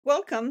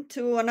welcome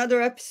to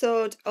another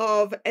episode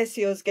of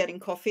SEOs Getting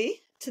Coffee.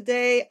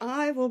 Today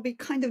I will be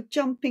kind of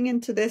jumping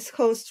into this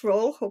host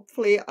role.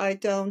 Hopefully I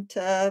don't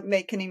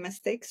make any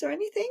mistakes or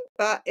anything,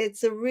 but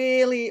it's a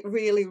really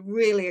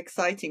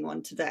exciting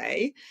one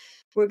today.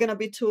 We're going to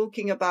be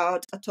talking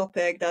about a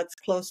topic that's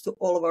close to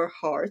all of our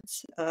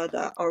hearts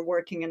that are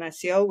working in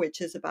SEO,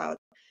 which is about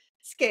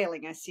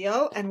scaling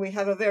SEO. And we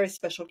have a very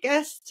special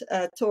guest,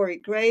 Tory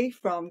Gray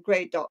from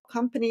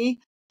Gray.company.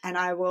 And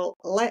I will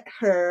let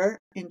her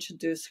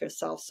introduce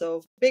herself.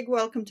 So big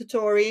welcome to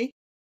Tory.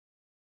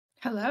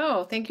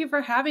 Hello. Thank you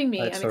for having me.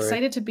 Hi, I'm Tory.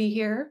 excited to be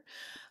here.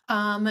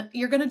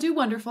 You're going to do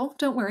wonderful.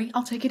 Don't worry.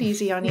 I'll take it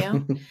easy on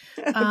you.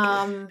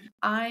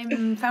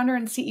 I'm founder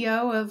and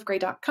CEO of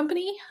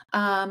Gray.company.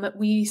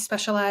 We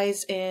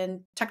specialize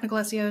in technical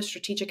SEO,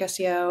 strategic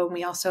SEO. And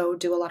we also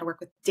do a lot of work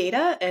with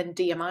data and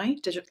DMI,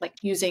 like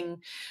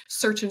using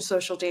search and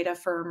social data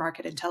for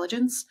market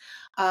intelligence.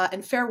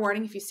 And fair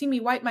warning, if you see me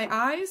wipe my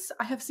eyes,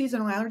 I have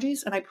seasonal allergies,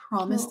 and I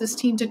promise this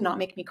team did not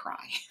make me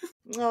cry.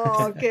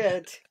 Oh,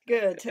 good.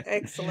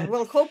 Excellent.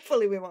 Well,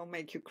 hopefully we won't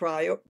make you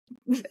cry.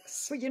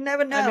 Yes. But you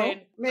never know.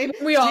 I mean,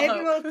 we all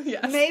hope.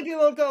 Yes. Maybe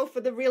we'll go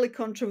for the really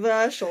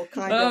controversial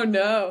kind of. Oh,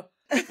 no.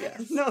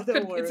 Yes. No,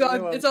 don't worry.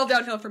 It's all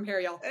downhill from here,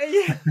 y'all.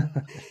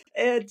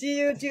 Yeah. Do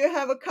you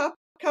have a cuppa?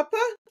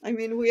 I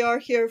mean, we are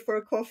here for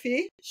a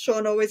coffee.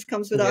 Sean always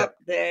comes with that.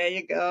 There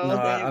you go.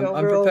 No,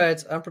 I'm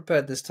prepared. I'm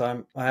prepared this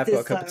time. I have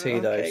got a cup of tea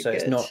though, so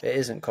good. it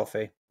isn't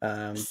coffee.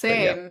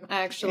 Same,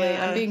 actually.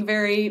 Yeah. I'm being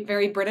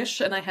very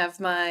British, and I have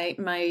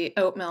my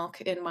oat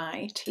milk in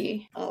my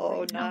tea.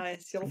 Oh,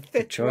 nice! You'll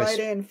fit right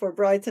in for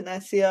Brighton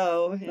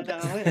SEO. You know,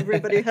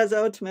 everybody has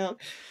oat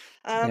milk.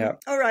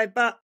 All right,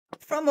 but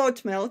from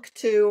oat milk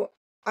to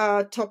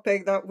a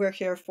topic that we're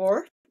here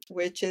for,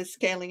 which is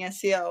scaling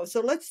SEO.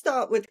 So let's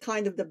start with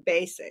kind of the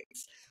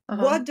basics.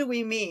 What do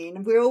we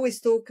mean? We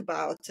always talk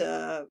about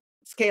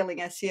scaling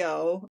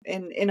SEO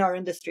in our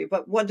industry,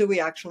 but what do we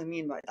actually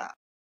mean by that?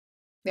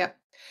 Yeah.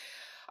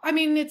 I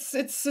mean, it's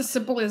as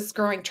simple as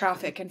growing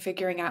traffic and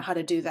figuring out how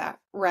to do that,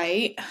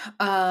 right?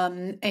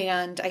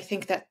 And I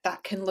think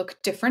that can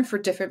look different for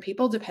different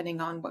people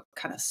depending on what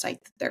kind of site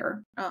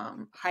they're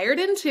hired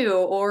into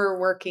or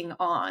working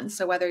on.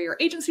 So whether you're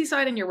agency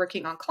side and you're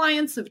working on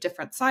clients of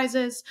different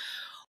sizes,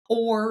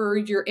 or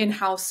you're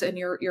in-house and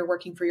you're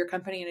working for your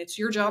company and it's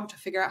your job to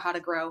figure out how to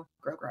grow,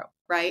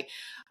 right?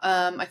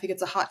 I think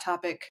it's a hot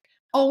topic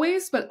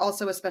always, but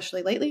also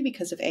especially lately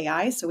because of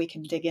AI. So we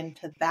can dig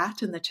into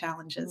that and the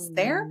challenges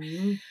there.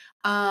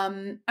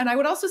 And I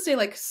would also say,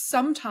 like,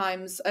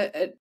 sometimes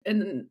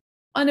an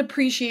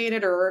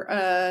unappreciated or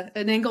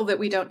an angle that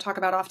we don't talk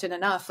about often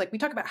enough, like we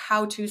talk about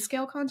how to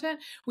scale content.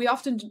 We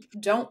often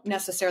don't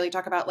necessarily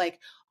talk about, like,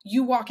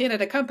 you walk in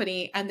at a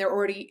company and there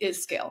already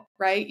is scale,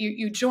 right?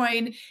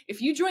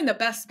 If you join the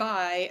Best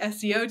Buy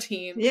SEO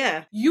team,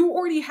 you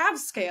already have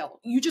scale.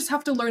 You just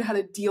have to learn how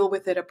to deal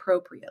with it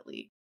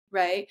appropriately.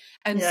 Right.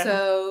 And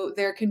so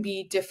there can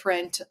be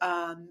different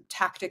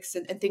tactics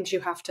and things you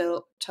have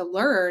to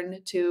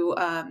learn to,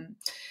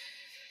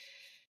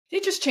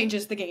 it just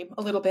changes the game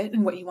a little bit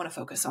and what you want to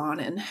focus on.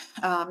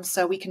 And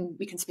so we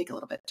can speak a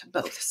little bit to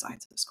both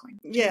sides of this coin.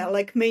 Yeah,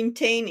 like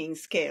maintaining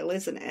scale,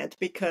 isn't it?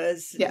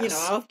 Because, you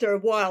know, after a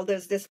while,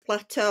 there's this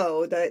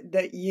plateau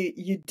that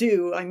you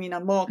do. I mean, a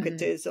market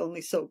is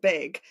only so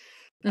big.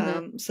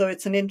 So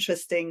it's an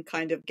interesting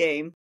kind of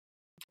game.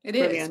 It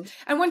is.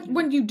 And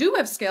when you do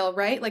have scale,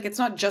 right, like, it's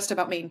not just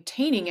about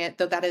maintaining it,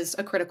 though that is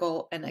a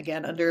critical and,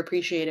 again,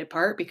 underappreciated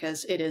part,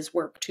 because it is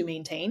work to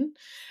maintain.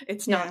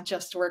 It's not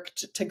just work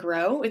to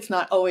grow. It's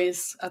not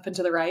always up and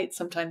to the right.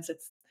 Sometimes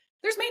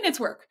there's maintenance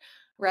work,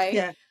 right?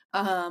 Yeah.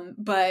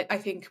 But I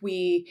think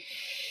we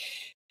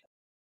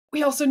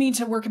also need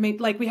to work,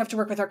 like, we have to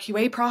work with our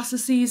QA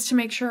processes to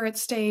make sure it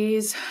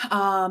stays.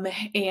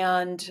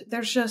 And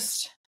there's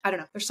just, I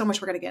don't know, there's so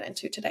much we're going to get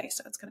into today.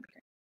 So it's going to be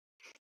great.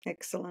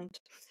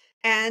 Excellent.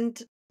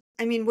 And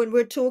I mean, when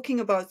we're talking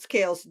about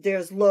scales,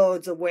 there's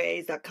loads of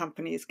ways that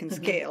companies can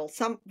scale.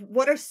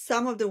 What are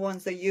some of the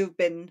ones that you've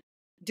been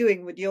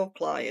doing with your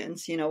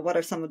clients? You know, what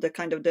are some of the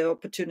kind of the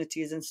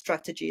opportunities and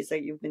strategies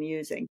that you've been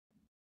using?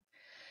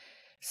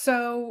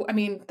 So, I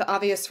mean, the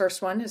obvious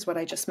first one is what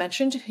I just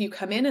mentioned. You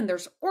come in and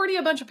there's already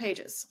a bunch of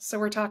pages. So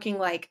we're talking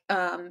like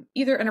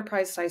either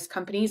enterprise-sized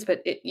companies,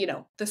 but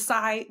the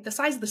size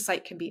of the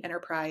site can be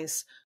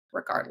enterprise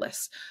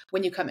regardless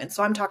when you come in.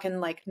 So I'm talking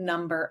like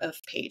number of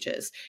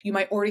pages. You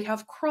might already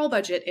have crawl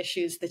budget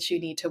issues that you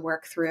need to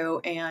work through,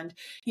 and,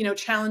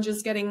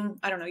 challenges getting,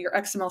 I don't know, your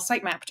XML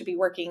sitemap to be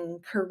working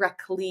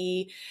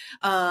correctly,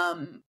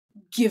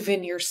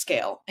 given your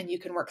scale, and you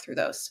can work through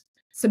those.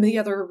 Some of the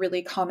other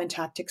really common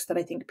tactics that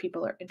I think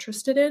people are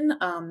interested in,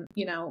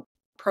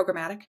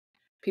 programmatic.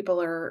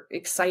 People are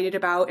excited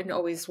about and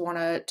always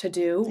want to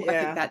do.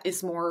 I think that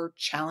is more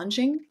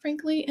challenging,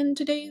 frankly, in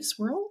today's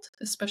world,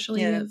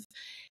 especially with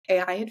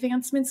AI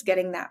advancements.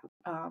 Getting that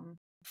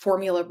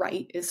formula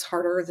right is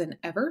harder than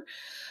ever.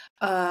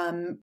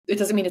 It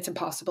doesn't mean it's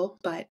impossible,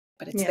 but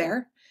it's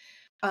there.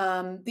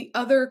 The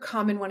other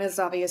common one is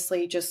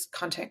obviously just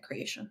content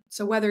creation.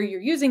 So whether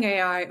you're using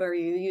AI or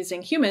you're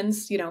using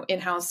humans,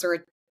 in-house or a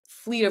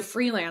fleet of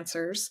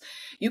freelancers,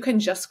 you can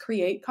just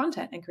create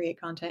content and create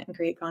content and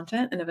create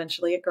content, and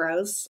eventually it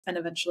grows, and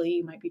eventually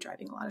you might be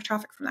driving a lot of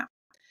traffic from that.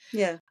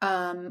 Yeah.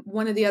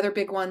 One of the other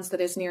big ones that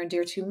is near and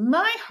dear to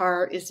my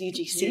heart is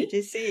UGC.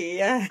 UGC,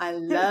 yeah. I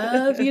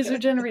love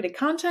user-generated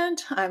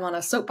content. I'm on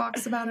a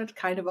soapbox about it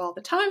kind of all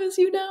the time, as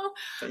you know.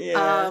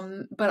 Yeah.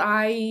 But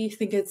I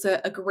think it's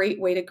a great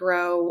way to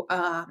grow,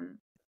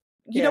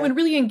 you know, and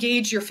really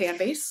engage your fan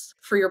base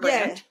for your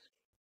brand.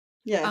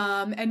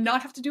 Yeah. And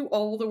not have to do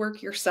all the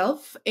work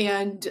yourself.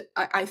 And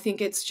I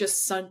think it's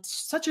just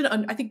such an,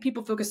 I think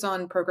people focus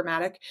on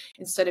programmatic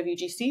instead of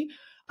UGC.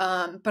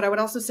 But I would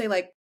also say,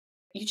 like,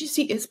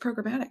 UGC is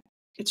programmatic.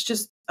 It's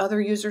just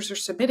other users are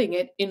submitting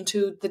it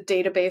into the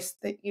database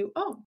that you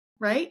own,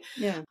 right?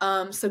 Yeah.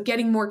 So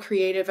getting more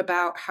creative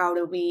about how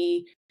do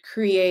we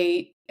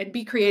create and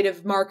be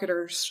creative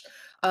marketers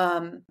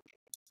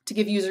to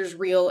give users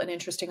real and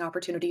interesting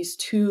opportunities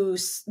to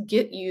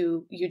get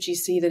you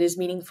UGC that is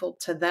meaningful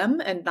to them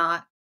and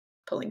not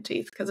pulling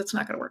teeth, because it's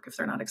not going to work if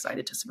they're not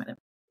excited to submit it.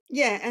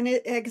 Yeah, and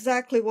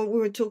exactly what we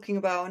were talking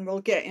about, and we'll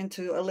get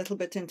into a little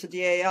bit into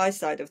the AI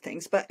side of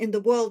things. But in the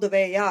world of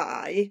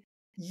AI,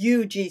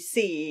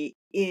 UGC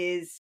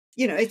is,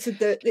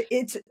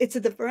 it's a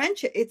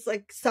differential. It's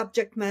like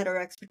subject matter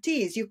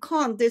expertise.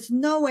 There's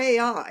no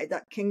AI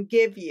that can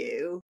give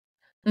you,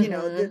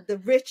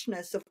 the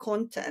richness of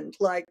content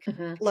like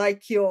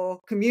your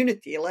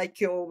community,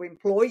 like your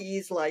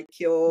employees, like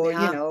your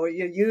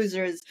your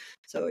users.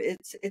 So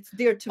it's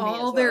dear to me as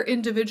well. All their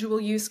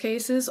individual use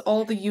cases,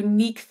 all the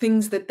unique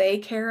things that they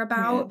care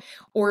about,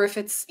 or if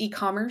it's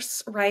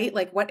e-commerce, right?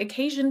 Like, what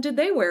occasion did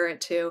they wear it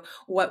to?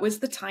 What was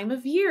the time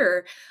of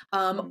year?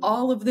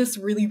 All of this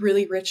really,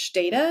 really rich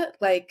data.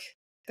 Like,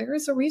 there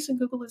is a reason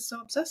Google is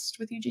so obsessed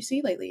with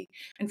UGC lately.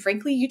 And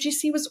frankly,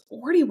 UGC was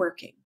already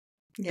working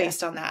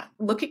based on that.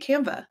 Look at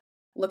Canva.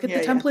 Look at the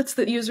templates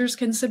that users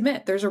can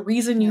submit. There's a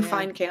reason you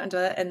find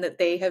Canva and that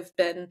they have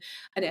been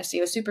an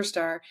SEO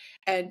superstar.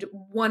 And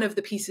one of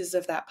the pieces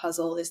of that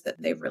puzzle is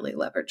that they've really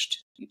leveraged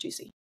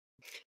UGC.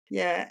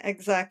 Yeah,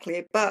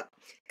 exactly. But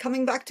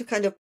coming back to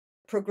kind of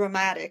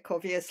programmatic,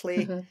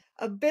 obviously,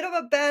 a bit of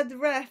a bad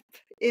rep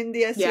in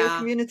the SEO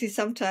community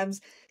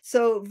sometimes.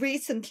 So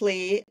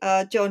recently,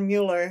 John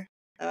Mueller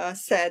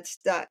said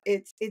that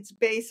it's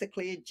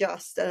basically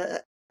just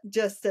a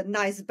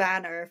nice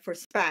banner for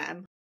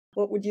spam.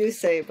 What would you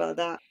say about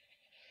that?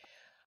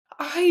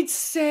 I'd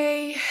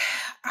say,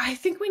 I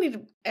think we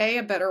need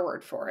a better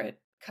word for it,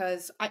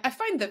 because I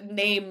find the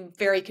name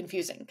very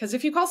confusing. Because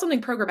if you call something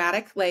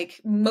programmatic,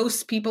 like,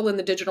 most people in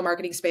the digital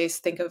marketing space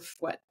think of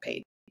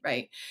paid,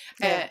 right?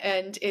 Yeah.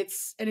 And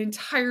it's an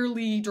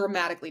entirely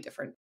dramatically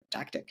different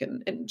tactic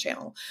and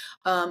channel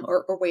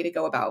or way to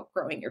go about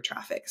growing your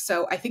traffic.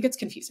 So I think it's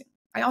confusing.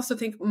 I also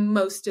think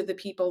most of the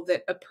people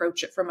that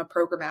approach it from a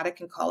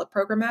programmatic and call it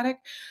programmatic,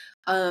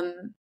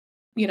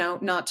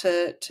 not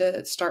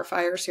to start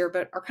fires here,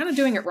 but are kind of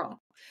doing it wrong.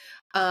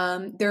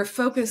 They're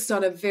focused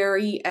on a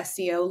very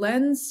SEO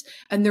lens,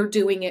 and they're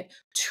doing it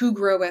to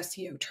grow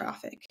SEO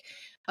traffic.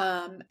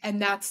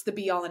 And that's the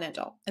be all and end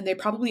all. And they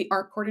probably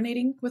aren't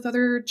coordinating with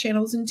other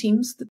channels and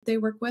teams that they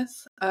work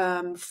with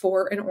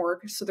for an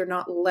org. So they're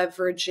not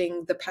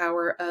leveraging the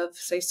power of,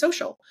 say,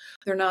 social.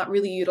 They're not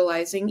really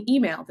utilizing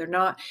email. They're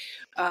not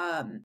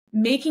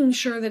making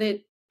sure that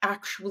it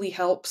actually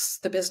helps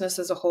the business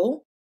as a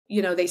whole.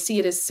 They see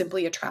it as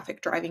simply a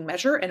traffic driving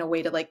measure and a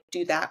way to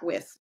do that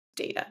with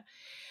data.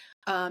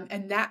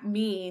 And that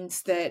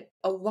means that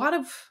a lot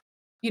of,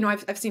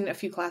 I've seen a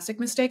few classic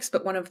mistakes,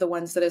 but one of the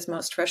ones that is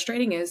most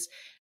frustrating is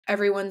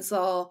everyone's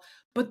all,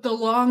 but the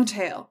long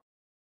tail.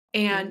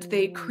 And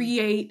they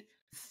create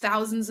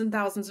thousands and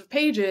thousands of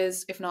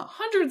pages, if not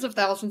hundreds of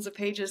thousands of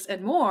pages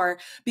and more,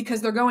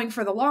 because they're going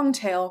for the long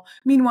tail.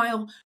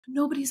 Meanwhile,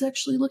 nobody's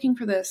actually looking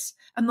for this.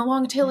 And the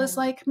long tail is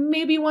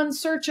maybe one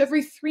search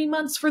every 3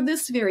 months for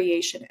this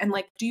variation. And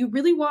do you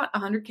really want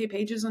 100K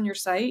pages on your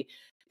site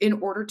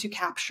in order to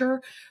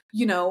capture,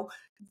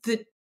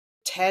 the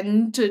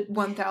 10 to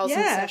 1,000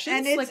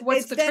 sessions? And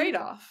what's the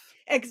trade-off?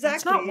 Exactly.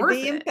 It's not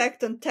worth the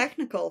impact on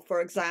technical,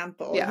 for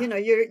example. Yeah.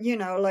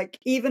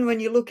 Even when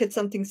you look at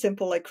something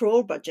simple like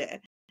crawl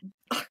budget,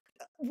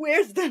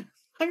 where's the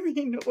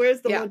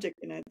logic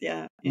in it?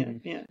 Yeah.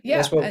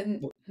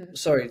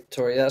 Sorry,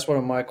 Tori, that's one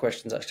of my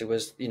questions actually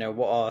was,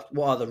 what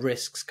are the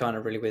risks kind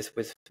of really with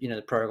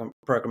the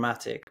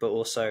programmatic, but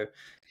also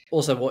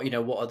what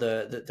are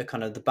the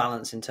kind of the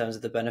balance in terms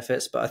of the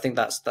benefits. But I think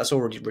that's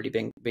already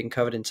really being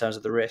covered in terms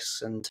of the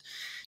risks. And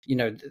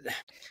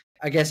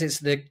I guess it's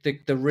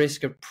the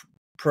risk of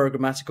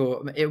programmatic,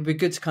 or it would be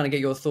good to kind of get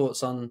your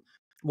thoughts on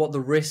what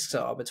the risks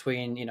are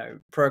between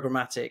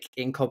programmatic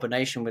in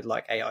combination with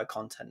AI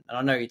content. And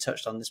I know you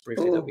touched on this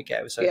briefly that we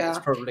gave, so it's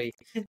probably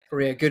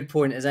a good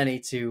point as any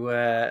to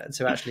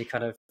actually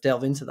kind of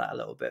delve into that a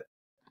little bit.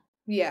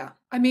 Yeah,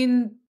 I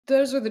mean,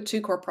 those are the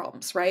two core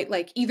problems, right?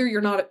 Like either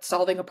you're not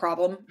solving a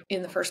problem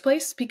in the first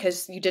place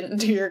because you didn't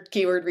do your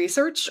keyword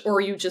research,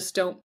 or you just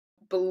don't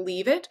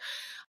believe it.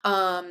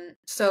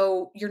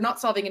 So you're not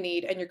solving a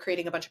need and you're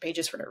creating a bunch of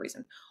pages for no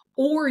reason.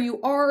 Or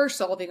you are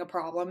solving a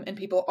problem and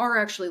people are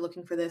actually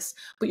looking for this,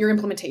 but your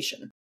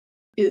implementation,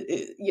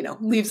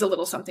 leaves a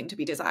little something to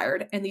be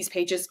desired. And these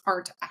pages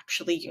aren't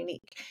actually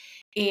unique.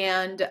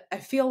 And I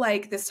feel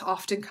like this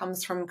often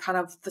comes from kind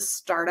of the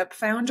startup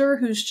founder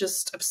who's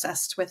just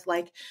obsessed with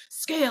like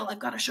scale. I've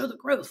got to show the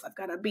growth. I've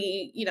got to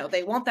be,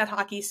 they want that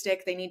hockey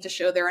stick. They need to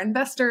show their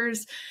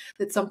investors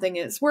that something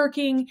is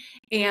working,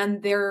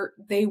 and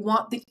they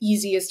want the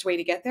easiest way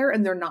to get there,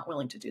 and they're not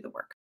willing to do the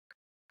work.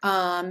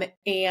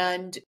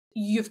 And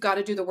you've got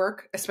to do the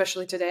work,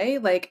 especially today.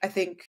 Like I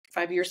think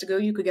 5 years ago,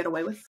 you could get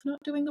away with not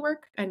doing the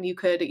work, and you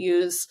could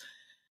use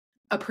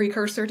a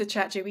precursor to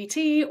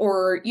ChatGPT,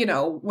 or,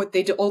 what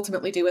they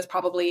ultimately do is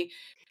probably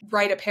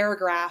write a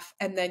paragraph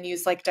and then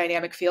use like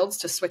dynamic fields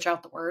to switch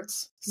out the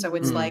words. So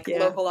it's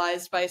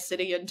localized by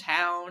city and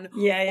town,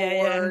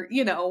 or,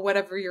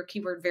 whatever your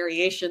keyword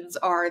variations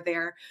are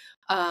there.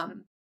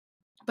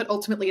 But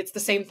ultimately it's the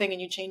same thing,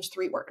 and you change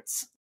 3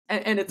 words.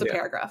 And it's a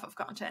paragraph of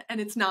content, and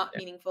it's not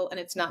meaningful,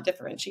 and it's not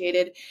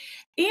differentiated.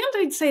 And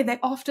I'd say they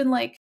often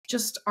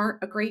just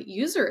aren't a great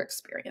user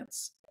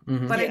experience.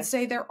 Mm-hmm. But I'd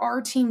say there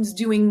are teams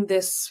doing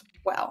this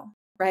well,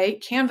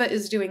 right? Canva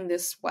is doing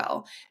this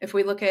well. If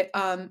we look at,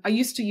 I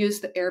used to use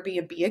the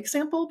Airbnb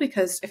example,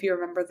 because if you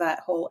remember that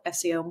whole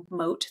SEO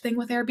moat thing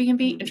with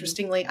Airbnb,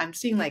 interestingly, I'm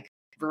seeing like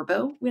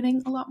Verbo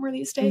winning a lot more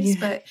these days,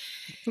 but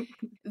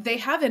they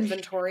have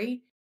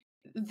inventory.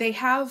 They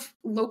have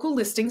local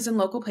listings in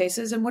local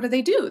places. And what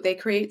do? They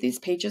create these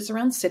pages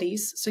around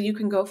cities so you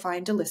can go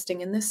find a listing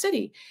in this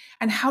city.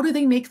 And how do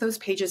they make those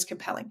pages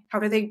compelling? How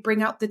do they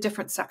bring out the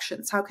different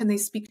sections? How can they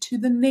speak to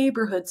the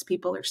neighborhoods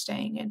people are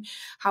staying in?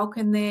 How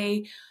can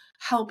they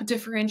help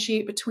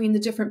differentiate between the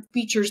different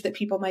features that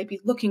people might be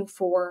looking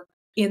for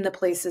in the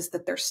places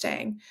that they're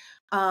staying?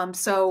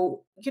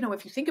 So,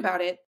 if you think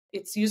about it,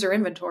 it's user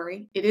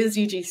inventory. It is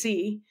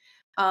UGC.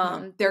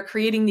 They're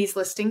creating these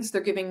listings.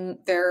 They're giving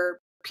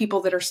their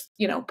people that are,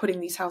 putting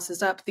these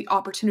houses up the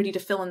opportunity to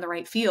fill in the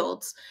right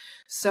fields.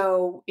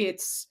 So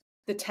it's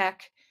the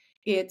tech,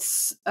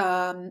 it's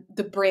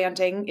the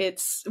branding,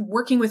 it's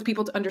working with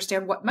people to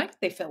understand what might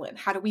they fill in.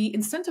 How do we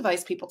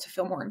incentivize people to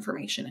fill more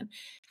information in?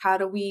 How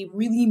do we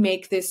really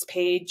make this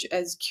page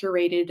as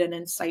curated and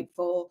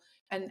insightful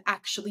and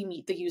actually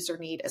meet the user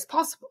need as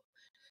possible?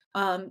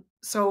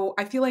 So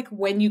I feel like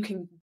when you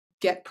can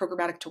get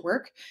programmatic to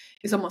work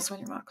is almost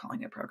when you're not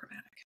calling it programmatic.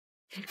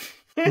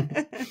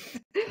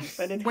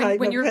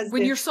 when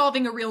you're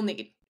solving a real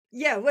need.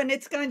 Yeah, when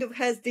it's kind of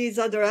has these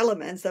other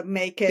elements that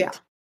make it.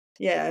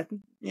 Yeah.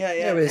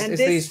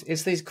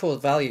 It's these core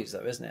values,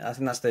 though, isn't it? I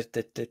think that's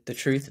the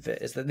truth of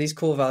it, is that these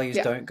core values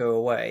don't go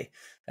away,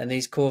 and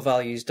these core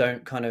values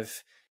don't kind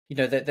of,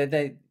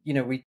 they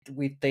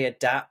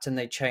adapt and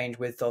they change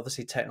with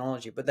obviously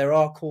technology, but there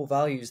are core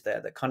values there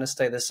that kind of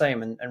stay the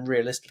same. And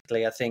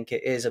realistically, I think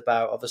it is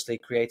about obviously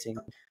creating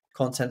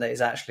content that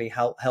is actually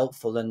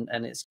helpful and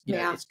it's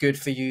it's good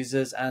for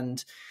users,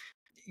 and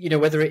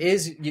whether it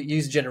is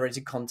user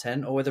generated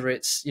content or whether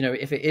it's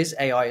if it is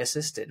AI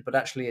assisted, but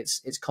actually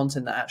it's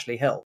content that actually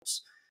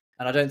helps.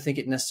 And I don't think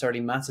it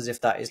necessarily matters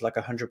if that is like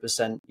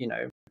 100%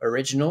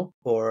 original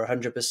or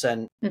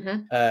 100%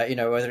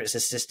 whether it's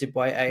assisted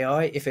by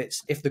AI.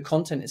 If the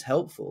content is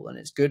helpful and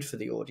it's good for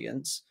the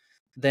audience,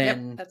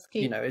 then that's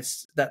key.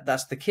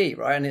 That's the key,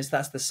 right? And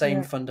that's the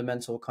same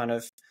fundamental kind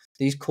of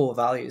these core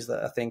values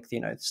that I think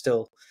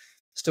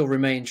still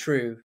remain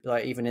true,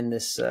 like even in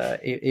this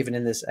AI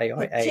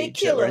age.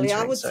 Particularly,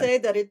 I would say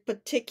that it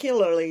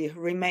particularly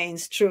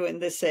remains true in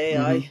this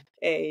AI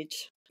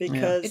age,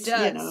 because it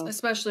does,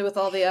 especially with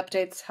all the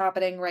updates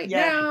happening right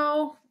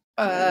now.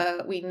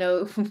 We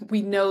know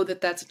that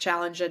that's a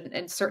challenge,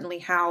 and certainly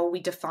how we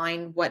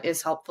define what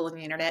is helpful in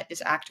the internet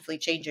is actively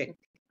changing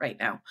right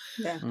now.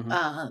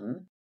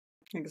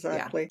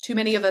 Exactly. Too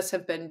many of us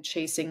have been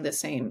chasing the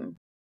same.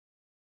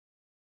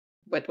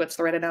 What's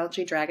the right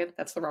analogy? Dragon?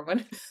 That's the wrong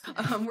one.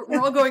 We're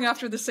all going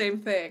after the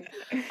same thing,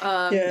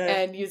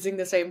 and using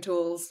the same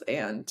tools,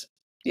 and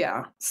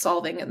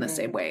solving in the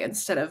same way,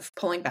 instead of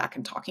pulling back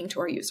and talking to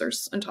our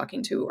users and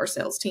talking to our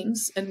sales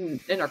teams and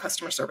our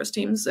customer service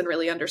teams and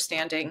really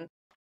understanding.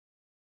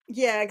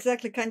 Yeah,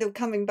 exactly. Kind of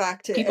coming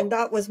back to, and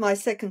that was my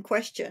second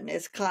question,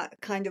 is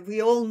kind of,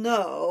 we all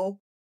know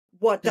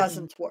what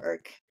doesn't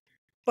work,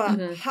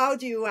 but how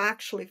do you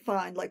actually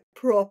find like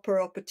proper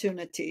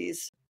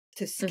opportunities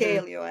to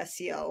scale your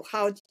SEO?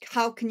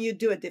 How can you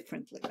do it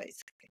differently,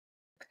 basically?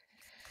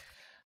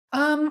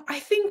 I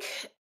think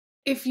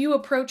if you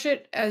approach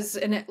it as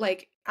an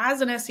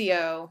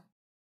SEO,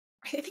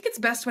 I think it's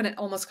best when it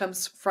almost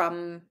comes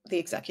from the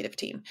executive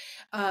team,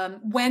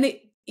 when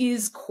it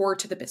is core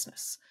to the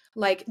business.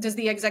 Like, does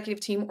the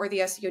executive team or the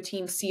SEO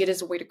team see it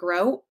as a way to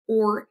grow,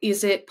 or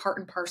is it part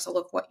and parcel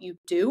of what you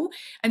do?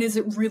 And is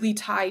it really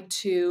tied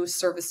to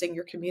servicing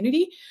your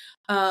community?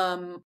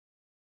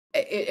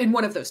 In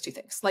one of those two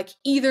things, like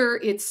either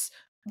it's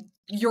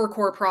your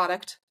core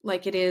product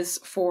like it is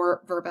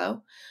for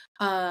Vrbo.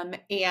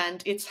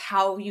 And it's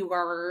how you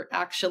are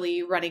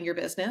actually running your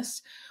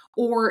business,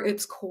 or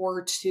it's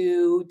core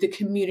to the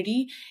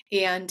community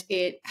and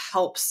it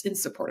helps in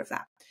support of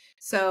that.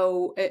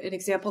 So an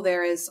example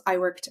there is I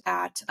worked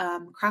at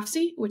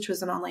Craftsy, which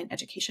was an online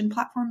education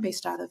platform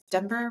based out of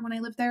Denver when I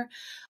lived there.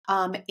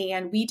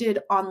 And we did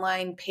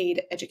online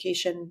paid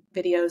education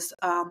videos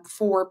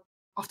for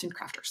often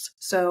crafters.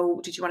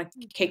 So did you want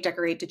to cake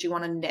decorate? Did you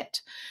want to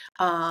knit?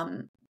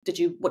 Did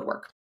you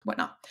woodwork?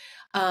 Whatnot.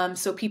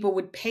 So people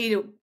would pay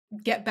to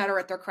get better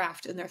at their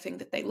craft and their thing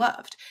that they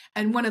loved.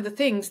 And one of the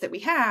things that we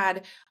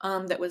had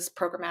that was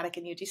programmatic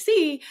in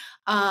UGC,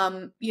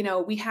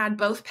 we had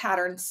both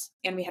patterns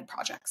and we had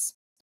projects.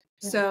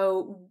 Yeah.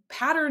 So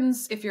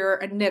patterns, if you're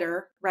a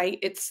knitter, right,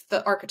 it's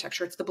the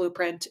architecture, it's the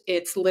blueprint,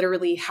 it's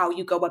literally how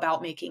you go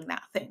about making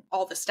that thing,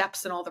 all the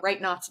steps and all the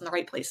right knots in the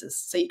right places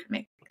so you can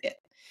make it.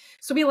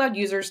 So we allowed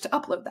users to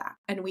upload that.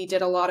 And we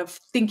did a lot of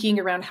thinking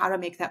around how to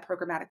make that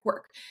programmatic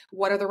work.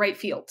 What are the right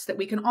fields that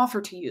we can offer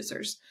to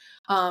users?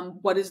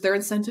 What is their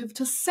incentive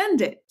to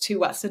send it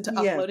to us and to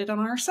upload it on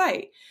our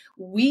site?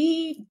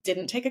 We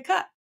didn't take a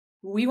cut.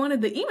 We wanted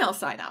the email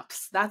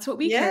signups. That's what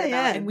we cared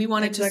about. And we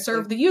wanted to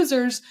serve the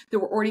users that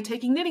were already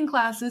taking knitting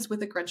classes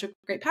with a bunch of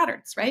great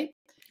patterns, right?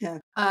 Yeah.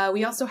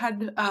 We also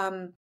had,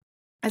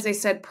 as I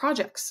said,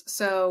 projects.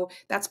 So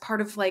that's part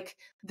of like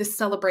the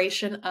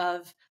celebration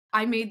of,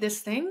 I made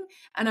this thing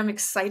and I'm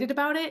excited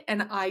about it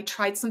and I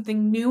tried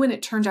something new and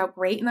it turned out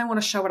great and I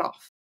want to show it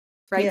off,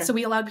 right? Yeah. So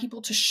we allowed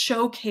people to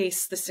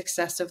showcase the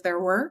success of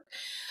their work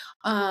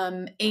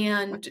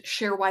and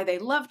share why they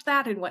loved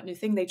that and what new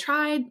thing they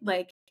tried.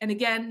 And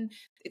again,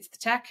 it's the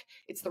tech,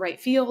 it's the right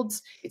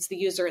fields, it's the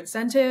user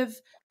incentive.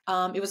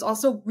 It was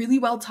also really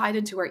well tied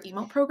into our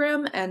email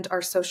program and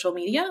our social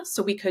media.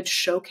 So we could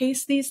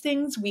showcase these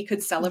things. We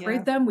could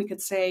celebrate them. We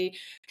could say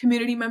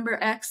community member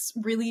X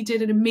really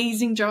did an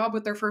amazing job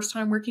with their first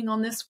time working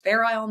on this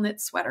Fair Isle knit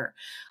sweater.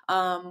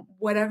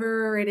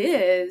 Whatever it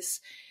is,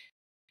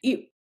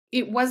 it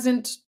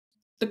wasn't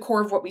the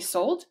core of what we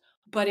sold,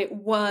 but it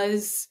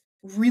was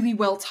really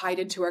well tied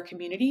into our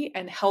community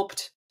and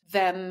helped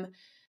them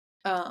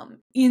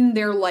in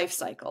their life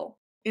cycle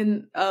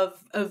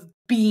of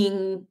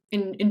being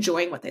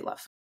enjoying what they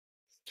love.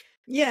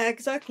 Yeah,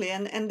 exactly.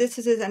 And this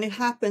is it. And it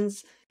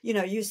happens,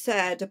 you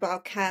said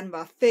about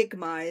Canva.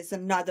 Figma is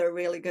another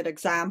really good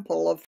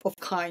example of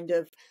kind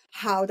of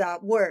how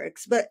that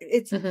works. But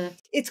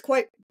it's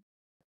quite,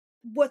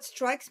 what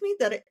strikes me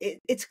that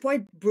it's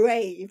quite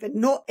brave, and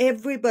not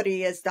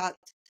everybody is that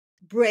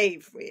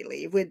brave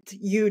really with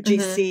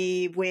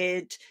UGC,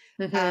 with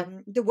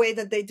the way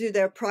that they do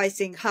their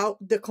pricing, how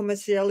the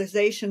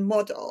commercialization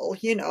model,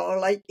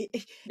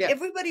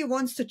 everybody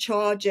wants to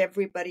charge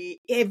every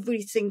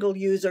single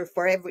user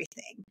for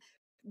everything.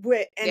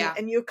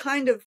 And you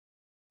kind of,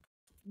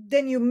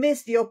 then you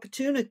miss the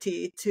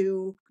opportunity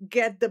to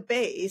get the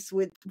base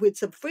with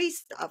some free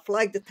stuff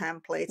like the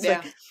templates.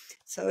 Yeah.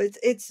 So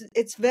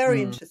it's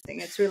very interesting.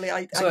 It's really,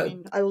 I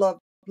mean, I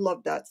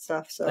love that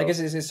stuff. So I guess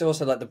it's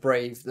also like the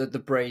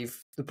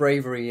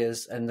bravery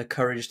is, and the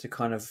courage to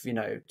kind of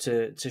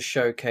to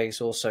showcase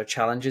also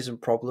challenges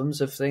and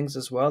problems of things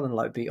as well, and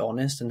like be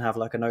honest and have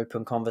like an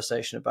open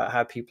conversation about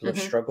how people have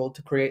struggled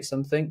to create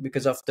something.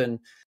 Because often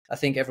I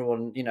think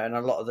everyone and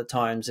a lot of the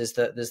times is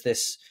that there's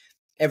this,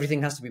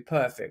 everything has to be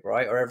perfect,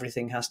 right? Or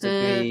everything has to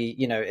be,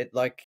 it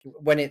like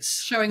when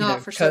it's showing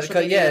off for social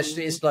media.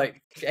 Yeah, it's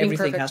like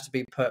everything has to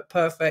be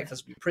perfect,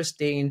 has to be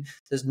pristine.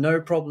 There's no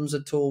problems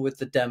at all with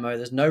the demo.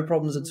 There's no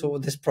problems at all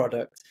with this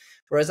product.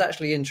 Whereas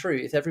actually, in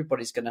truth,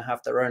 everybody's going to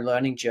have their own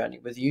learning journey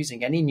with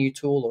using any new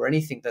tool or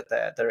anything that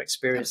they're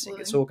experiencing.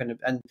 Absolutely. It's all going to,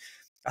 and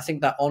I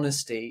think that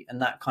honesty and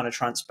that kind of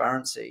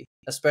transparency,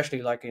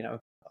 especially like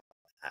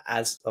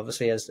as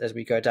obviously as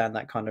we go down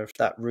that kind of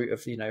that route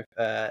of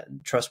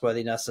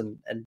trustworthiness and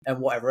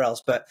whatever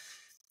else, but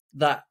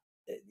that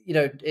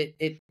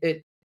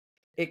it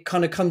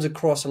kind of comes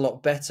across a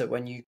lot better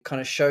when you kind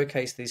of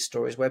showcase these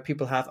stories where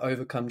people have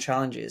overcome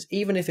challenges,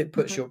 even if it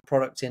puts your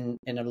product in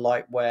a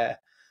light where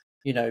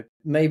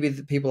maybe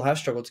the people have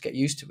struggled to get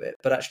used to it,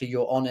 but actually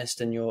you're honest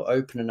and you're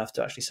open enough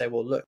to actually say,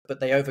 well, look, but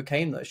they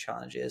overcame those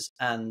challenges,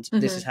 and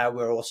this is how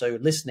we're also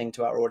listening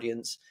to our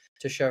audience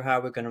to show how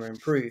we're going to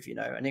improve,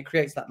 and it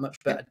creates that much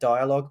better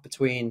dialogue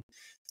between,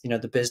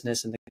 the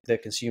business and the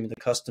consumer, the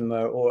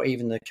customer, or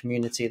even the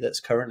community that's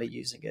currently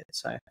using it.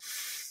 So,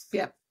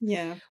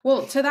 yeah.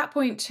 Well, to that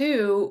point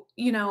too,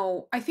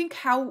 I think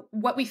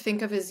what we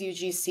think of as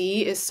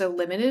UGC is so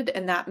limited,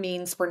 and that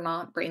means we're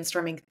not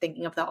brainstorming,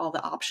 thinking of all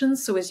the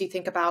options. So as you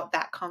think about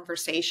that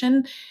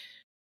conversation,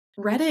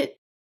 Reddit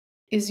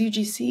is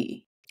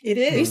UGC. It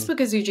is.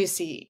 Facebook is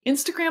UGC.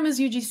 Instagram is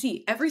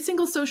UGC. Every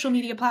single social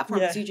media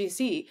platform is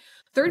UGC.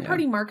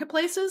 Third-party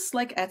marketplaces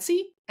like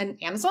Etsy and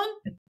Amazon,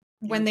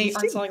 when they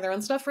aren't selling their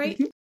own stuff, right?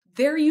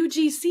 They're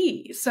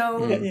UGC.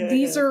 So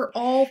these are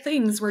all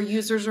things where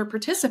users are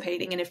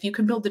participating. And if you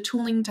can build the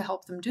tooling to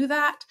help them do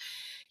that,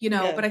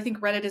 but I think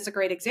Reddit is a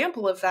great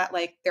example of that.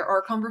 Like, there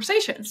are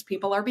conversations,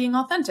 people are being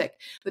authentic.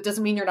 That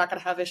doesn't mean you're not going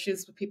to have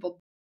issues with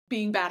people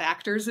being bad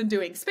actors and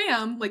doing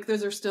spam. Like,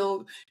 those are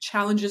still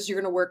challenges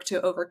you're going to work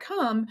to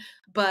overcome.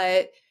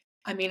 But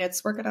I mean,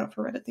 it's working out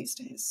for Reddit these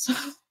days.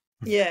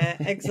 Yeah,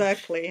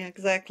 exactly.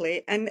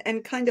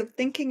 And kind of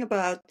thinking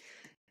about,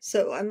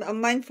 so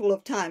I'm mindful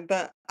of time,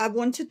 but I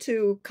wanted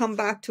to come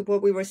back to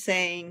what we were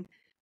saying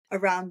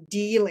around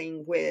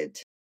dealing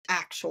with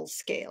actual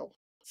scale.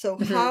 So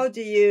how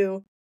do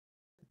you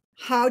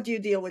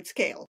deal with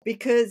scale?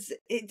 Because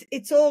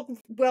it's all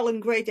well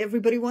and great.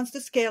 Everybody wants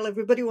to scale,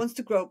 everybody wants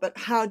to grow, but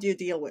how do you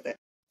deal with it?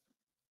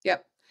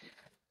 Yep.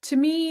 To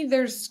me,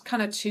 there's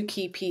kind of two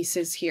key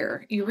pieces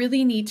here. You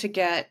really need to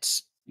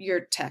get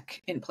your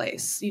tech in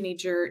place. You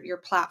need your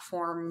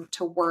platform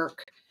to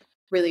work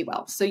really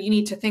well. So you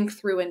need to think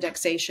through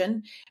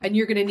indexation, and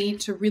you're going to need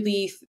to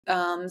really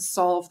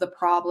solve the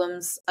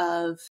problems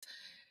of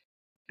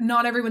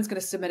not everyone's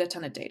going to submit a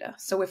ton of data.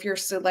 So if you're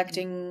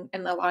selecting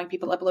and allowing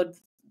people to upload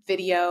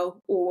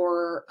video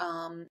or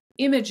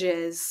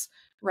images,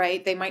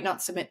 right, they might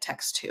not submit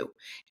text too.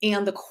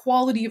 And the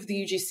quality of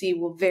the UGC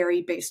will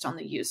vary based on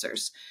the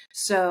users.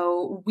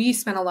 So we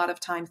spent a lot of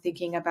time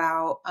thinking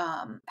about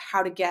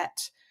how to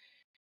get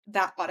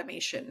that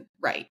automation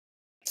right.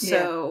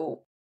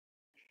 So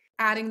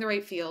adding the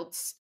right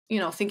fields,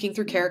 thinking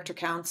through character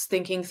counts,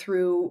 thinking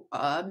through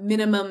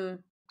minimum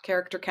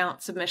character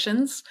count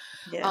submissions,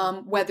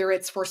 whether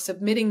it's for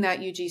submitting that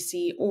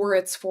UGC or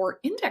it's for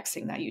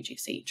indexing that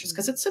UGC. Just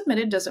because it's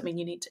submitted doesn't mean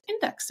you need to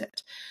index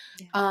it.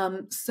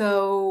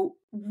 So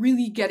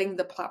really getting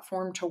the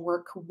platform to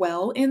work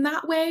well in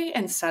that way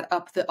and set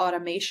up the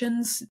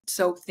automations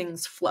so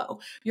things flow.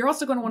 You're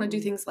also going to want to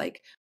do things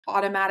like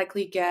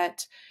automatically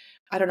get,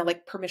 I don't know,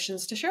 like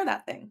permissions to share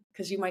that thing,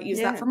 because you might use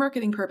that for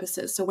marketing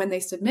purposes. So when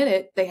they submit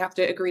it, they have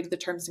to agree to the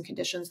terms and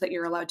conditions that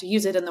you're allowed to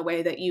use it in the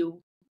way that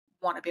you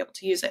want to be able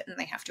to use it, and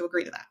they have to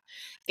agree to that.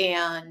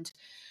 And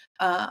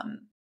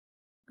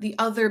the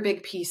other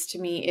big piece to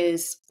me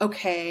is,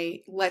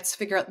 okay, let's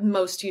figure out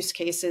most use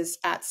cases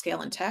at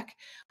scale in tech.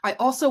 I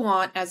also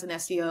want, as an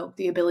SEO,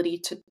 the ability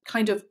to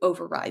kind of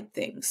override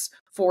things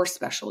for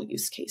special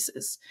use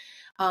cases.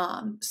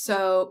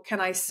 So can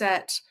I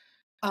set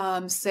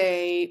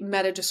say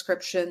meta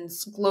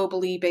descriptions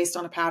globally based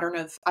on a pattern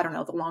of, I don't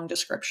know, the long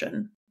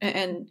description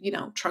and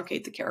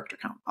truncate the character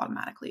count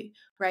automatically,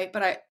 right?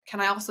 But can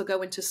I also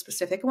go into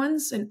specific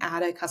ones and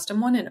add a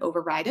custom one and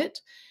override it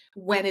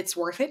when it's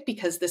worth it,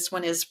 because this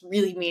one is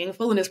really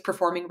meaningful and is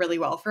performing really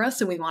well for us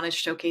and we want to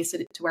showcase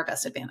it to our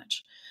best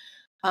advantage.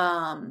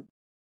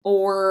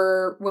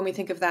 Or when we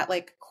think of that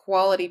like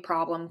quality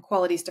problem,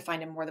 quality is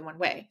defined in more than one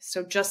way.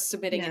 So just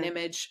submitting an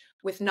image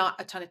with not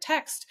a ton of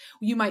text,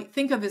 you might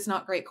think of as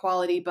not great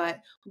quality,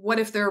 but what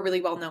if they're a really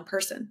well-known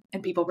person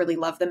and people really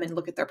love them and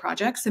look at their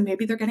projects and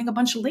maybe they're getting a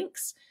bunch of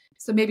links.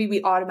 So maybe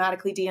we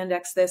automatically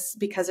de-index this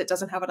because it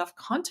doesn't have enough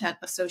content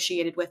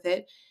associated with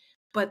it,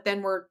 but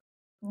then we're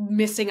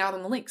missing out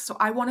on the links. So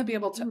I want to be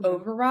able to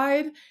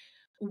override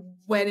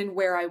when and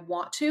where I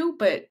want to,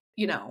 but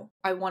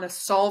I want to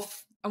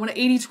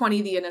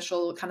 80-20 the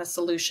initial kind of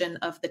solution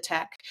of the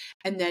tech,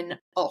 and then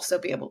also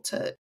be able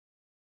to,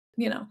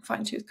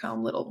 fine tooth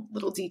comb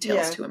little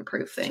details to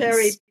improve things.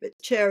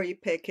 Cherry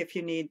pick if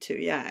you need to.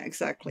 Yeah,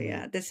 exactly.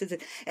 Yeah, this is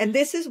it. And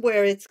this is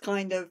where it's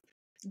kind of,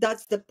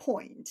 that's the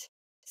point.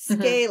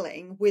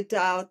 Scaling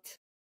without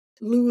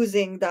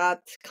losing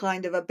that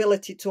kind of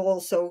ability to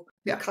also,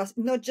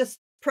 not just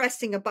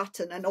pressing a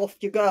button and off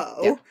you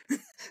go,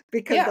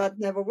 because that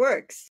never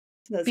works.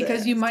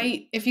 Because you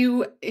might, if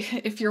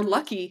you're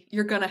lucky,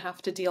 you're going to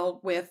have to deal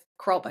with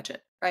crawl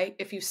budget, right?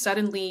 If you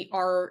suddenly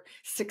are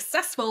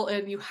successful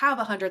and you have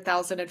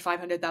 100,000 and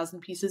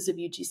 500,000 pieces of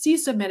UGC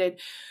submitted,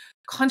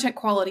 content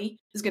quality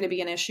is going to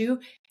be an issue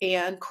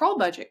and crawl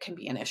budget can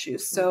be an issue.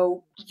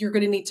 So you're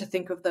going to need to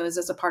think of those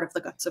as a part of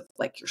the guts of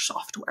like your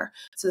software.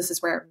 So this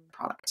is where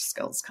product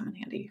skills come in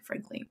handy,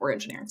 frankly, or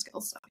engineering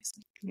skills,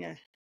 obviously.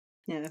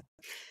 Yeah.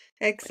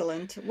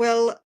 Excellent.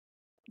 Well,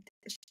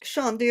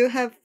 Sean, do you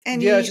have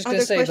any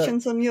other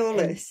questions on your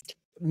list?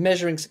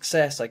 Measuring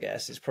success, I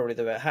guess, is probably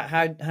the way.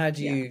 How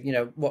do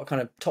you, what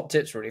kind of top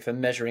tips really for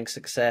measuring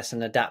success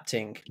and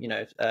adapting,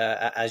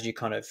 as you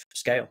kind of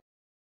scale?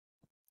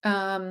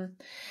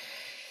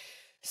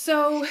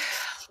 So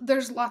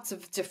there's lots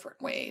of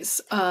different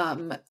ways.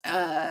 I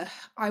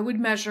would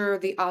measure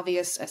the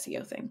obvious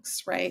SEO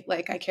things, right?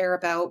 Like I care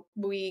about,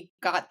 we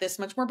got this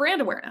much more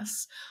brand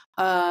awareness.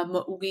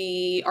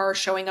 We are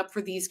showing up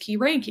for these key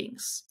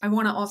rankings. I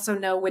want to also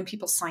know when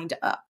people signed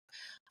up.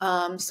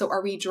 So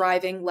are we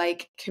driving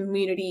like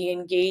community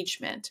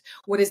engagement?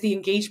 What is the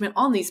engagement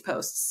on these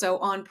posts? So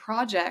on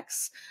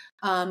projects,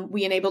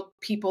 We enabled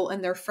people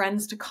and their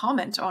friends to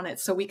comment on it,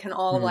 so we can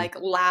all like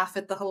laugh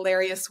at the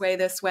hilarious way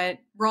this went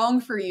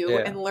wrong for you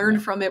and learn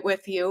from it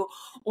with you,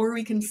 or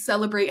we can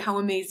celebrate how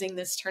amazing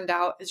this turned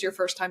out as your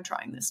first time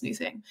trying this new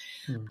thing.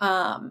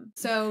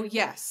 So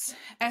yes,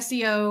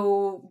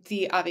 SEO,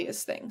 the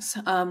obvious things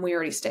we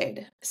already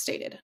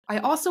stated. I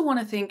also want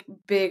to think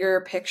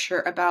bigger picture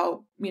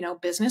about,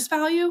 business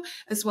value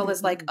as well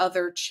as like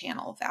other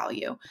channel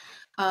value.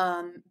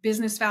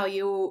 Business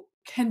value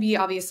can be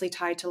obviously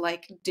tied to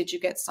like, did you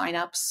get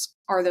signups?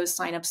 Are those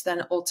signups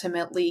then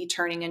ultimately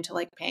turning into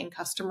like paying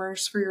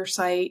customers for your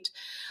site?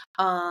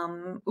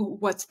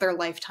 What's their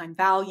lifetime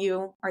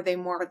value? Are they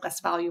more or less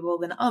valuable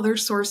than other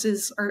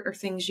sources or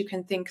things you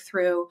can think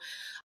through?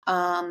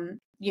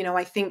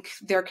 I think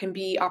there can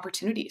be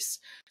opportunities.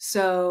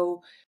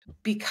 So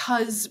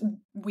because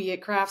we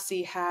at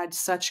Craftsy had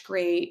such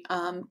great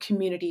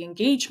community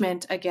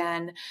engagement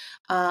again,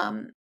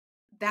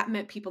 that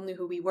meant people knew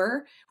who we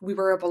were. We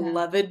were a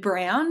beloved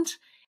brand.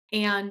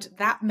 And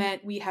that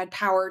meant we had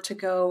power to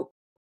go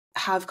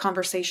have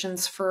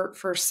conversations for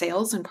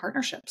sales and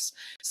partnerships.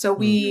 So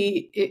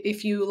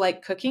if you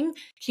like cooking,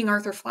 King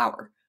Arthur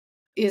Flour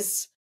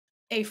is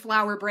a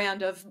flour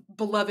brand of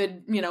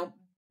beloved,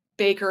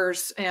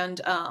 bakers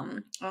and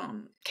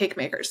cake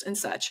makers and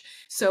such.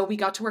 So we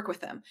got to work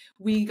with them.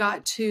 We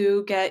got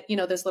to get,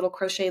 those little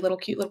crochet,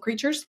 cute little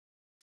creatures.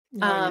 We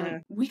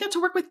got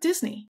to work with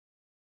Disney.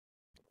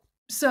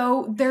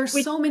 So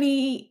there's so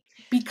many,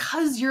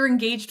 because you're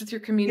engaged with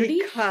your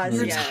community,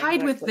 you're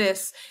tied with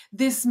this.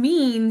 This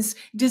means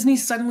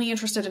Disney's suddenly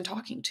interested in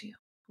talking to you,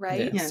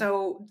 right? Yeah.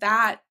 So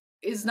that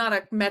is not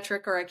a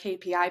metric or a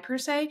KPI per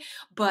se,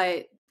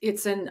 but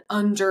it's an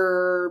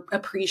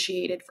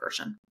underappreciated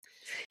version.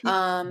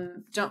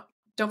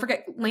 Don't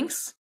forget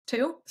links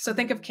too. So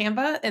think of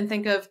Canva and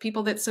think of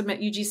people that submit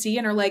UGC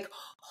and are like,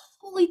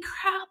 holy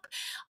crap,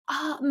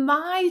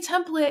 my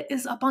template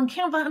is up on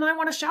Canva and I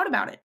want to shout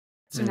about it.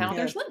 So now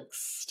there's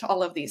links to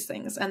all of these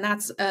things. And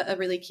that's a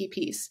really key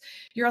piece.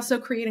 You're also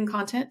creating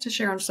content to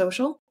share on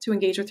social, to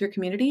engage with your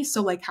community.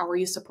 So like, how are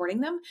you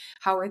supporting them?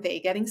 How are they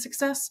getting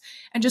success?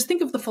 And just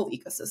think of the full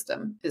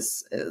ecosystem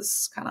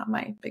is kind of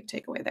my big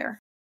takeaway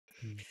there.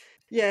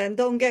 Yeah, and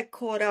don't get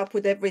caught up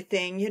with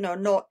everything.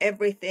 Not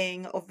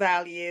everything of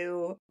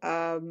value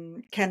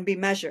can be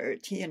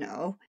measured,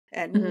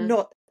 and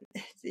not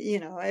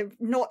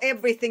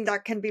everything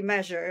that can be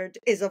measured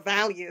is of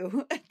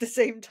value at the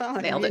same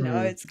time.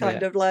 It's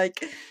kind of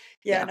like,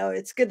 no,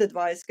 it's good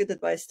advice,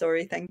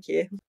 Tory. Thank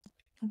you.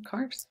 Of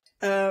course.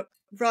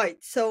 Right.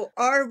 So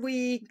are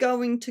we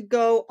going to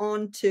go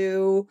on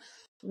to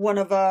one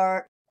of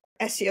our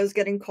SEOs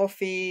Getting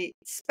Coffee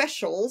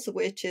specials,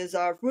 which is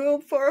our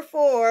Room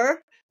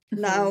 404.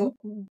 Now,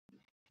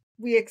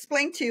 we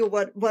explained to you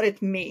what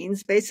it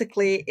means.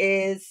 Basically,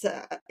 is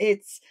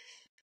it's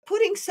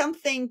putting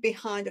something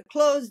behind a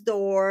closed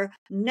door,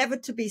 never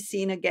to be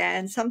seen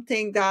again,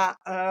 something that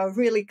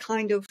really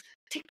kind of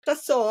ticked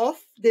us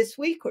off this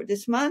week or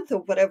this month or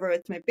whatever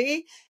it may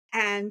be.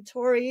 And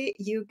Tory,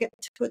 you get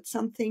to put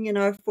something in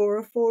our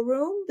 404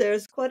 room.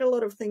 There's quite a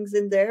lot of things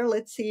in there.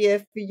 Let's see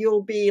if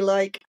you'll be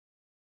like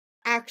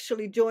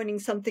actually joining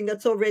something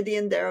that's already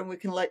in there and we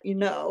can let you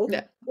know.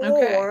 Yeah.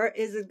 Okay. Or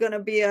is it going to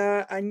be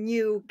a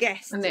new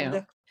guest?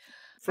 I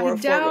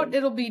doubt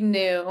it'll be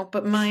new,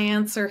 but my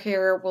answer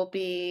here will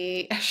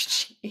be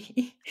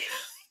SG.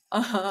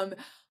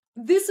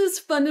 This is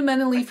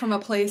fundamentally from a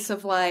place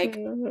of like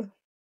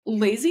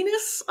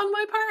laziness on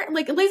my part.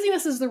 Like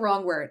laziness is the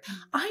wrong word.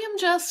 I am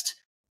just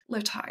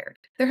tired.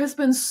 There has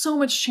been so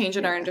much change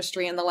in our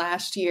industry in the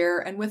last year.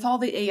 And with all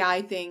the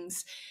AI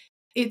things,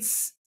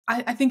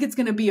 I think it's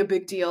going to be a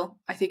big deal.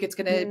 I think it's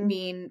going to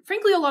mean,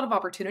 frankly, a lot of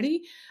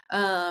opportunity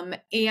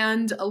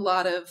and a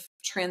lot of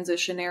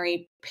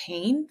transitionary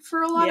pain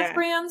for a lot of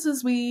brands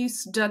as we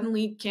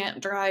suddenly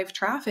can't drive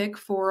traffic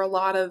for a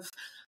lot of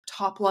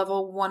top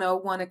level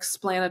 101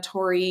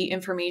 explanatory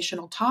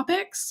informational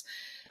topics.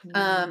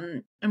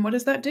 And what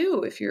does that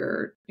do if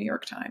you're New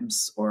York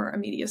Times or a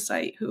media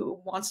site who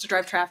wants to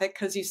drive traffic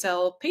because you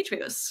sell page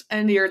views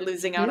and you're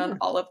losing out on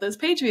all of those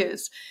page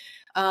views?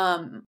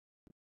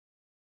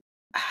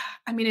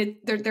 I mean,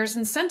 there's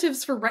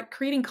incentives for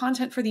creating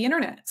content for the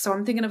internet. So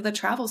I'm thinking of the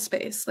travel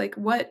space. Like,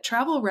 what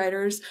travel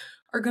writers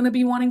are going to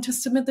be wanting to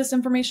submit this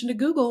information to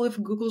Google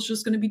if Google's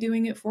just going to be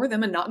doing it for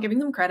them and not giving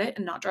them credit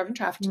and not driving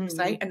traffic to the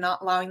site and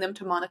not allowing them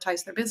to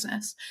monetize their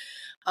business?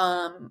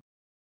 And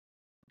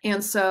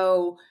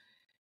so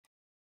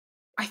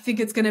I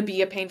think it's going to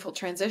be a painful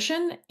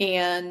transition.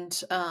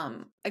 And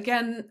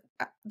again,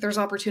 there's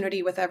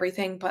opportunity with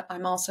everything, but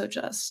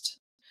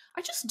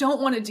I just don't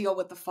want to deal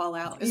with the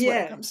fallout is what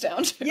it comes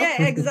down to.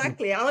 Yeah,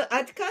 exactly.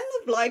 I'd kind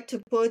of like to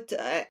put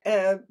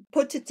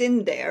it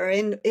in there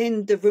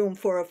in the Room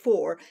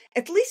 404,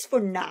 at least for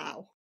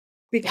now,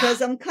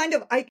 because I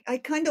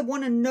kind of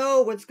want to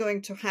know what's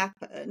going to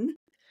happen.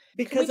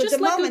 Because just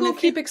let Google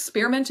keep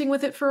experimenting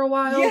with it for a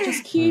while.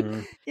 Just keep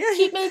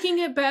making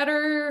it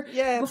better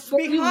before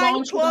we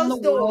launch it on the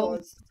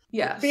world.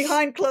 Yes.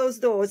 Behind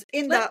closed doors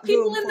in Let that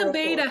people room in the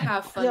beta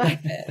have fun with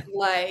it.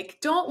 Like,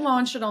 don't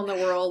launch it on the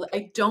world.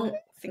 I don't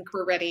think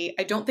we're ready.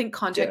 I don't think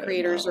content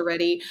creators are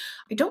ready.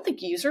 I don't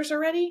think users are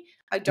ready.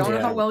 I don't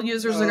know how well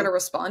users are going to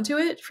respond to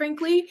it,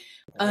 frankly.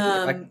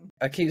 I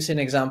keep seeing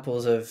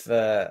examples of,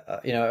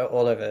 you know,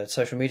 all over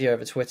social media,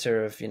 over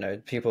Twitter, of, you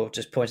know, people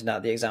just pointing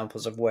out the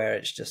examples of where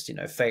it's just, you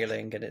know,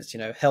 failing, and it's, you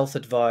know, health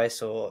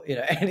advice or, you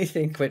know,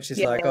 anything which is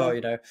like, oh, you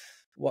know,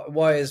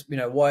 why is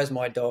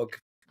my dog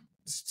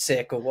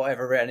sick or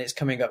whatever, and it's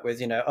coming up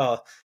with, you know, oh,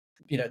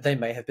 you know, they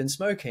may have been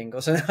smoking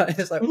or something.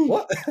 It's like,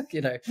 what? You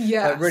know,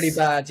 like really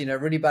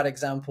bad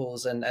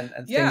examples and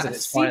things that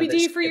it's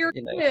CBD for your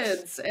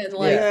kids and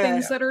like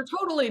things that are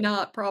totally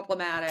not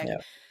problematic.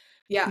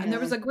 And there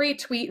was a great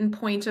tweet and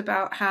point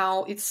about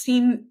how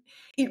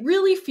it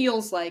really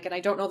feels like, and I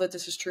don't know that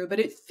this is true, but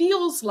it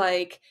feels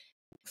like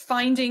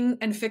finding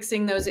and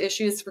fixing those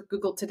issues for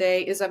Google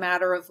today is a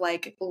matter of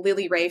like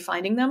Lily Ray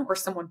finding them, or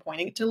someone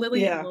pointing to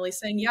Lily and Lily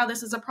saying, yeah,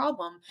 this is a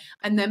problem,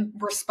 and then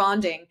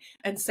responding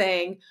and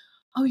saying,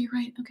 oh, you're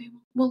right, okay,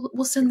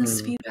 we'll send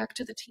this feedback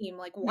to the team.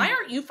 Like, why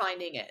aren't you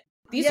finding it?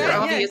 These are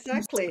obvious.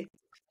 Exactly.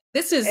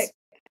 This is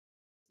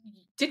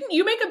didn't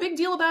you make a big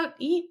deal about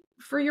Eat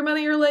for your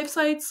Money Your Life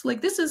sites?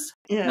 Like, this is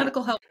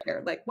medical health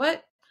care. Like,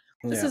 what?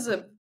 This is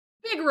a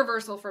big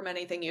reversal from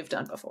anything you've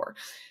done before.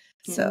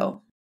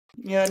 So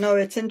yeah, no,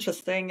 it's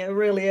interesting. It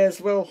really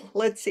is. Well,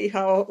 let's see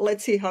how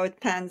it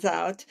pans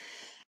out.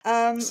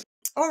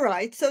 All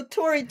right. So,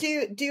 Tory,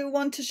 do you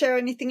want to share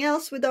anything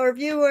else with our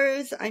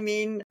viewers? I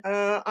mean,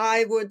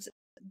 I would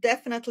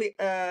definitely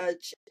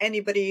urge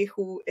anybody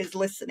who is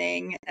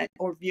listening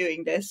or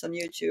viewing this on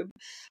YouTube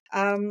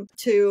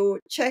to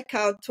check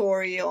out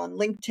Tory on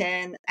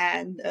LinkedIn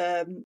and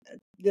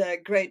the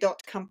Gray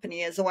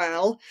Company as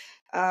well,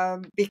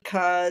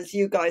 because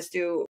you guys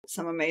do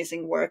some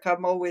amazing work.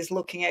 I'm always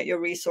looking at your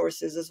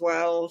resources as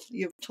well.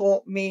 You've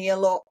taught me a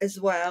lot as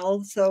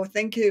well. So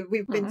thank you.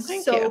 We've been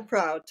so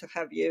proud to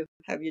have you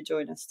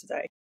join us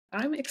today.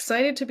 I'm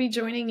excited to be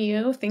joining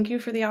you. Thank you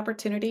for the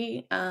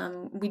opportunity.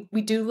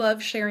 We do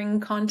love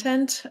sharing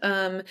content.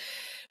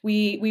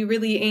 We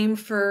really aim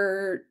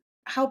for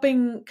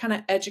helping kind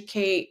of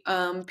educate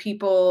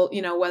people,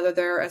 you know, whether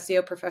they're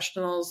SEO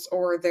professionals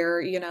or they're,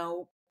 you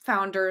know,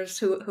 founders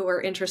who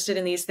are interested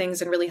in these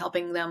things, and really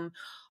helping them,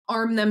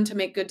 arm them to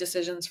make good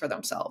decisions for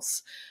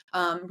themselves.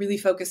 Really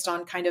focused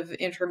on kind of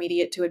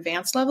intermediate to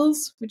advanced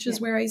levels, which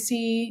is where I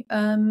see,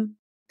 you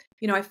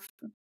know,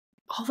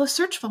 all the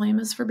search volume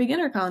is for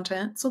beginner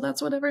content, so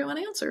that's what everyone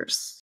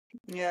answers.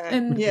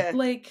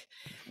 Like,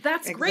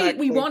 that's great.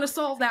 We want to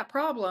solve that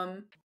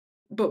problem,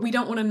 but we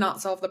don't want to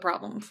not solve the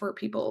problem for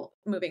people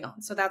moving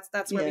on. So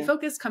that's where we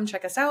focus. Come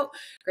check us out,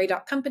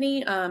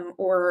 Gray.company,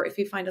 or if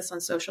you find us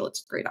on social,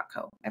 it's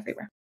Gray.co,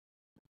 everywhere.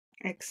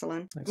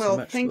 Excellent.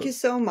 Well, thank you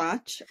so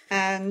much.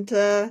 And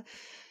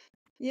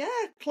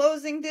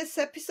closing this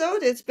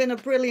episode, it's been a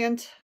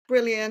brilliant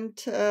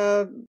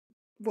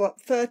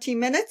 30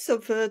 minutes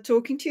of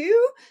talking to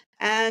you,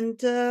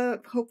 and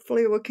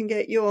hopefully we can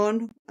get you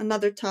on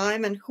another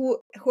time. And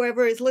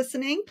whoever is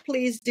listening,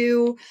 please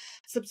do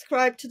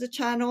subscribe to the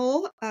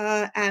channel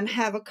and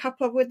have a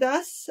cuppa with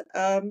us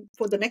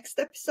for the next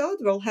episode.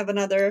 We'll have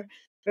another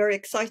very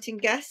exciting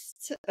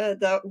guest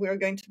that we're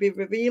going to be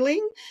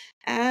revealing,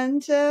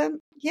 and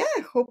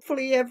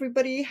hopefully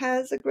everybody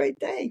has a great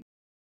day.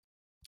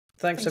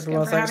 Thanks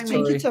everyone. Thanks,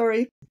 Tory. Thank you,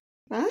 Tory.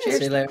 Bye.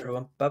 See you later,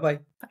 everyone. Bye.